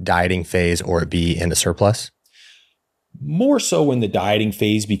in a dieting phase or it be in a surplus? More so in the dieting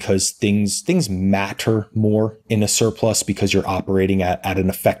phase because things matter more in a surplus because you're operating at an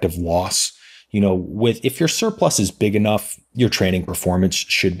effective loss. If your surplus is big enough, your training performance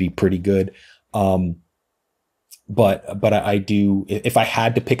should be pretty good. But I do, if I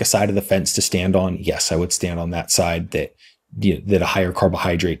had to pick a side of the fence to stand on, yes, I would stand on that side that a higher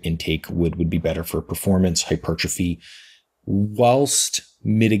carbohydrate intake would be better for performance, hypertrophy, whilst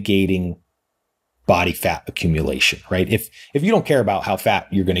mitigating body fat accumulation, right? If you don't care about how fat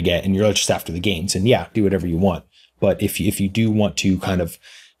you're going to get and you're just after the gains, and yeah, do whatever you want. But if you do want to kind of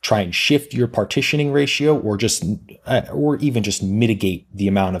try and shift your partitioning ratio or even just mitigate the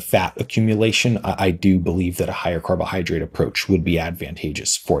amount of fat accumulation, I do believe that a higher carbohydrate approach would be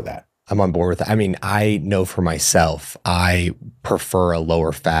advantageous for that. I'm on board with that. I mean, I know for myself, I prefer a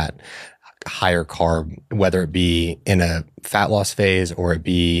lower fat, higher carb, whether it be in a fat loss phase or it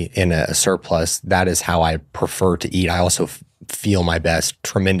be in a surplus. That is how I prefer to eat. I also feel my best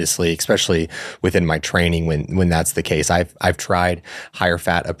tremendously, especially within my training when that's the case. I've tried higher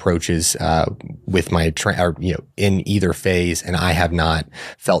fat approaches with my in either phase, and I have not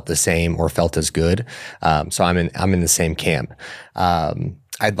felt the same or felt as good. So I'm in the same camp.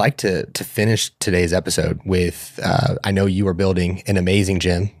 I'd like to finish today's episode with, I know you are building an amazing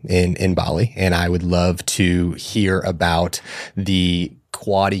gym in Bali, and I would love to hear about the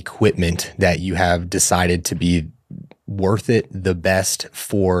quad equipment that you have decided to be worth it, the best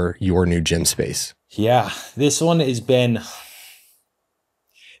for your new gym space. Yeah, this one has been,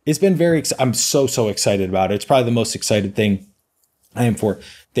 it's been I'm so excited about it. It's probably the most excited thing I am for.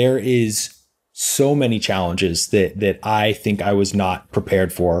 There is so many challenges that I think I was not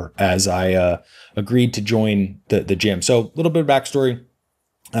prepared for as I agreed to join the gym. So a little bit of backstory.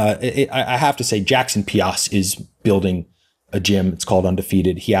 I have to say, Jackson Pias is building a gym. It's called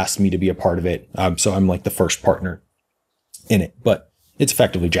Undefeated. He asked me to be a part of it. So I'm like the first partner in it, but it's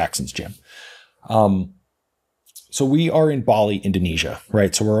effectively Jackson's gym. So we are in Bali, Indonesia,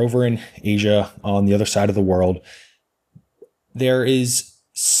 right? So we're over in Asia on the other side of the world. There is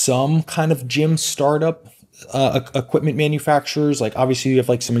some kind of gym startup equipment manufacturers. Like obviously you have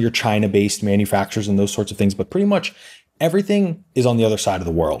like some of your China-based manufacturers and those sorts of things, but pretty much everything is on the other side of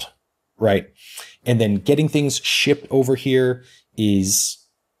the world, right? And then getting things shipped over here is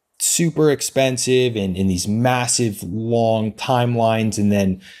super expensive and in these massive long timelines, and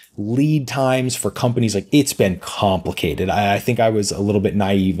then lead times for companies. Like it's been complicated. I think I was a little bit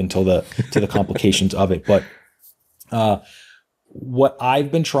naive until to the complications of it. But what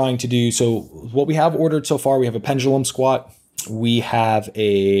I've been trying to do, so what we have ordered so far, we have a pendulum squat, we have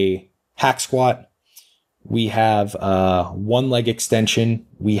a hack squat, we have one leg extension,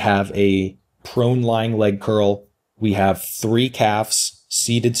 we have a prone lying leg curl, we have 3 calves,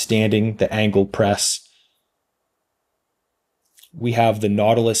 seated, standing, the angle press. We have the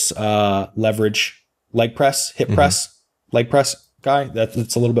Nautilus leverage leg press, hip press, leg press guy.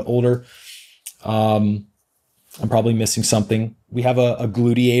 That's a little bit older. I'm probably missing something. We have a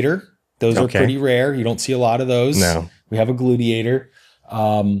gluteator. Those are pretty rare. You don't see a lot of those. No. We have a gluteator.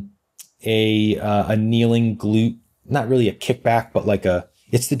 A kneeling glute, not really a kickback, but like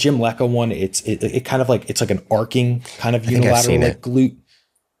it's the Jim Lecca one. It kind of like, it's like an arcing kind of unilateral like glute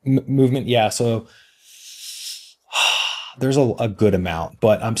movement. Yeah. So there's a good amount,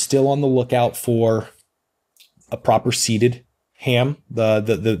 but I'm still on the lookout for a proper seated ham.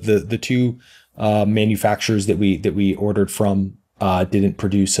 The 2 manufacturers that we ordered from didn't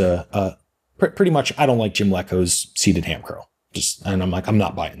produce pretty much. I don't like Jim Lecco's seated ham curl. And I'm like, I'm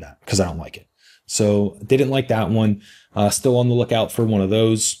not buying that because I don't like it. So didn't like that one. Still on the lookout for one of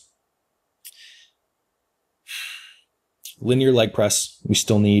those. Linear leg press. We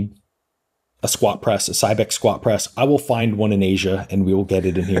still need a squat press, a Cybex squat press. I will find one in Asia and we will get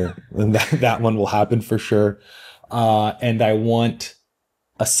it in here. And that one will happen for sure. And I want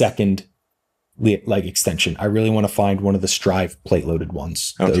a second leg extension. I really want to find one of the Strive plate loaded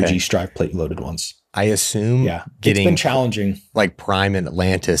ones, the OG Strive plate loaded ones. I assume it's been challenging. Like Prime and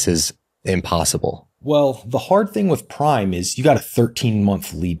Atlantis is impossible. Well, the hard thing with Prime is you got a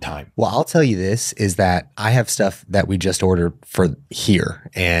 13-month lead time. Well, I'll tell you this is that I have stuff that we just ordered for here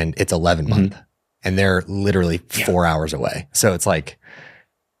and it's 11 month and they're literally 4 hours away. So it's like,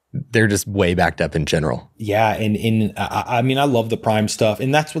 they're just way backed up in general. Yeah. And I mean, I love the Prime stuff,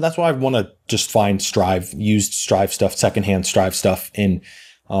 and that's why I want to just find used Strive stuff, secondhand Strive stuff. And,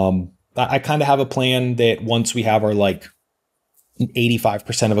 I kind of have a plan that once we have our like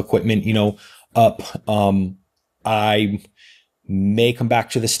 85% of equipment, up, I may come back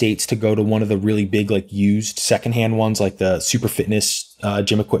to the States to go to one of the really big, like used secondhand ones, like the Super Fitness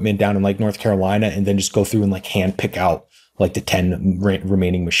gym equipment down in like North Carolina, and then just go through and like hand pick out like the 10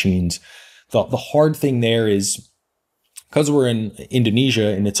 remaining machines. The hard thing there is because we're in Indonesia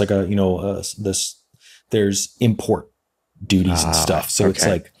and it's like there's import duties and stuff. So it's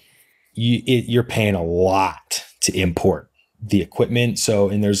like you're paying a lot to import the equipment. So,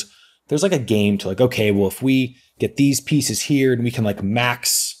 and there's like a game to like, okay, well, if we get these pieces here and we can like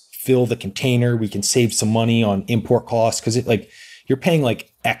max fill the container, we can save some money on import costs. Cause you're paying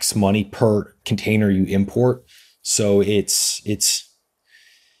like X money per container you import. So it's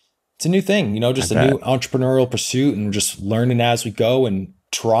a new thing, just a new entrepreneurial pursuit, and just learning as we go and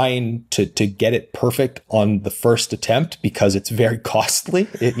trying to get it perfect on the first attempt, because it's very costly,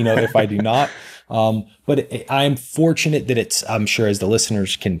 if I do not. But I'm fortunate that I'm sure as the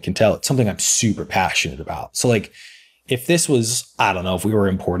listeners can tell, it's something I'm super passionate about. So like, if this was, I don't know, if we were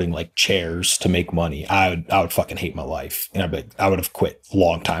importing like chairs to make money, I would fucking hate my life. And I would have quit a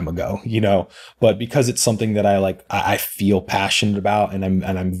long time ago, but because it's something that I feel passionate about, and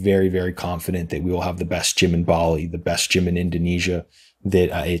I'm very, very confident that we will have the best gym in Bali, the best gym in Indonesia,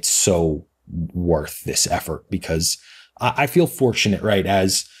 that it's so worth this effort, because I feel fortunate, right?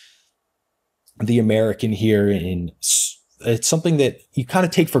 As the American here, and it's something that you kind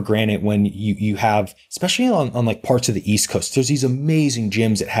of take for granted when you have, especially on like parts of the East Coast, there's these amazing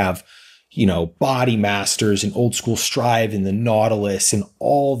gyms that have, Body Masters and Old School Strive and the Nautilus and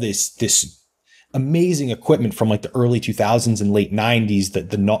all this amazing equipment from like the early 2000s and late 90s,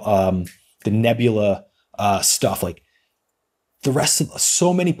 the Nebula stuff. Like, the rest of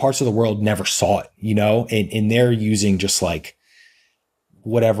so many parts of the world never saw it, you know, and they're using just like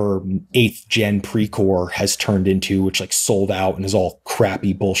whatever 8th gen Precore has turned into, which like sold out and is all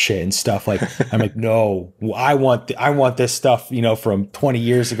crappy bullshit and stuff. Like, I'm like, no, I want this stuff, you know, from 20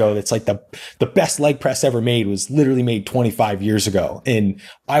 years ago. That's like the best leg press ever made was literally made 25 years ago. And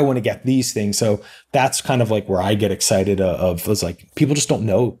I want to get these things. So that's kind of like where I get excited of was like, people just don't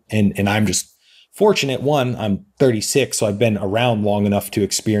know. And I'm just fortunate. One, I'm 36. So I've been around long enough to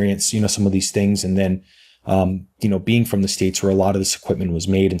experience, you know, some of these things. And then, you know, being from the States where a lot of this equipment was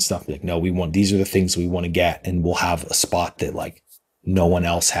made and stuff, like, no, these are the things we want to get, and we'll have a spot that like no one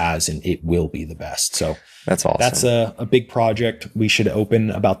else has, and it will be the best. So that's awesome. That's a big project. We should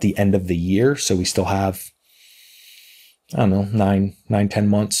open about the end of the year. So we still have, I don't know, 10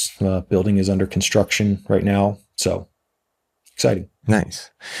 months. Building is under construction right now. So exciting.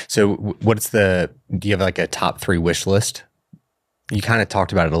 Nice. So do you have like a top 3 wish list? You kind of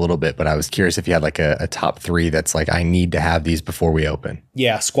talked about it a little bit, but I was curious if you had like a top 3 that's like, I need to have these before we open.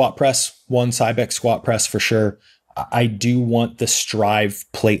 Yeah. Squat press, one Cybex squat press for sure. I do want the Strive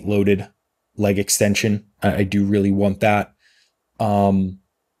plate loaded leg extension. I do really want that. I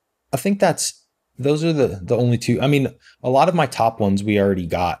think those are the only 2. I mean, a lot of my top ones we already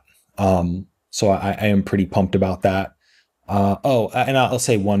got. So I am pretty pumped about that. And I'll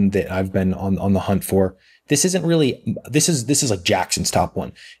say one that I've been on the hunt for. This isn't really, this is like Jackson's top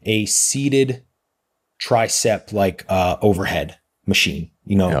one, a seated tricep, like, overhead machine,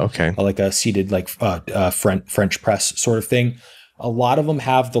 you know, okay, like a seated, like, French press sort of thing. A lot of them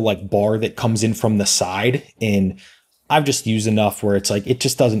have the like bar that comes in from the side, and I've just used enough where it's like, it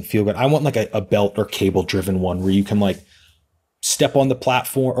just doesn't feel good. I want like a belt or cable driven one where you can like step on the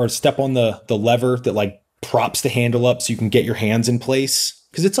platform or step on the lever that like props the handle up so you can get your hands in place.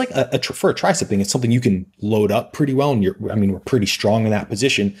 Cause it's like for a tricep thing, it's something you can load up pretty well. And we're pretty strong in that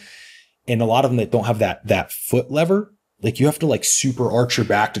position. And a lot of them that don't have that foot lever, like you have to like super arch your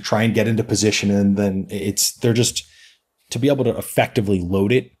back to try and get into position. And then they're just to be able to effectively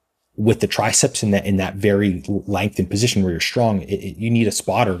load it with the triceps in that very lengthened position where you're strong. You need a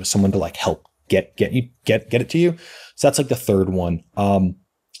spotter or someone to like help get it to you. So that's like the third one.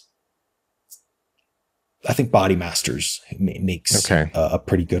 I think Body Masters makes a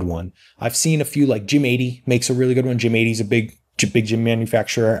pretty good one. I've seen a few, like Gym 80 makes a really good one. Gym 80 is a big gym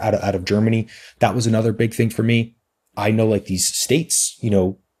manufacturer out of Germany. That was another big thing for me. I know like these States, you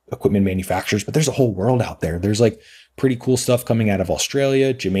know, equipment manufacturers, but there's a whole world out there. There's like pretty cool stuff coming out of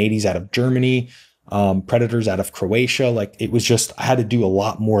Australia, Gym 80's out of Germany, Predators out of Croatia. Like it was just, I had to do a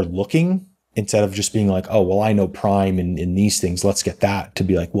lot more looking instead of just being like, oh, well, I know Prime and these things, let's get that, to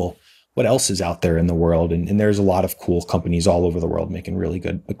be like, well, what else is out there in the world? And there's a lot of cool companies all over the world making really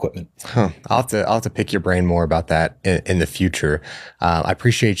good equipment. I'll have to pick your brain more about that in the future. I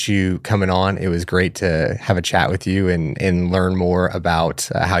appreciate you coming on. It was great to have a chat with you and learn more about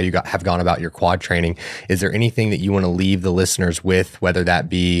how you have gone about your quad training. Is there anything that you want to leave the listeners with, whether that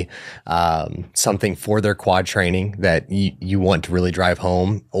be something for their quad training that you want to really drive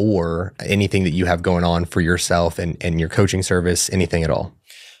home, or anything that you have going on for yourself and your coaching service, anything at all?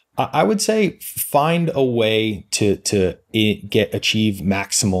 I would say find a way to achieve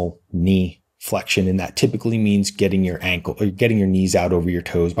maximal knee flexion. And that typically means getting your ankle or getting your knees out over your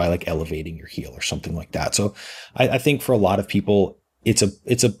toes by like elevating your heel or something like that. So I think for a lot of people, it's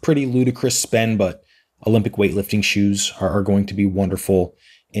a pretty ludicrous spend, but Olympic weightlifting shoes are going to be wonderful.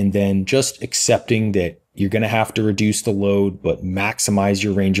 And then just accepting that you're going to have to reduce the load, but maximize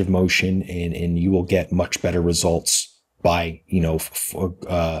your range of motion, and you will get much better results by, you know,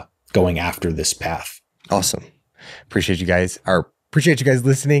 going after this path. Awesome. Appreciate you guys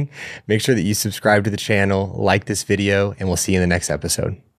listening. Make sure that you subscribe to the channel, like this video, and we'll see you in the next episode.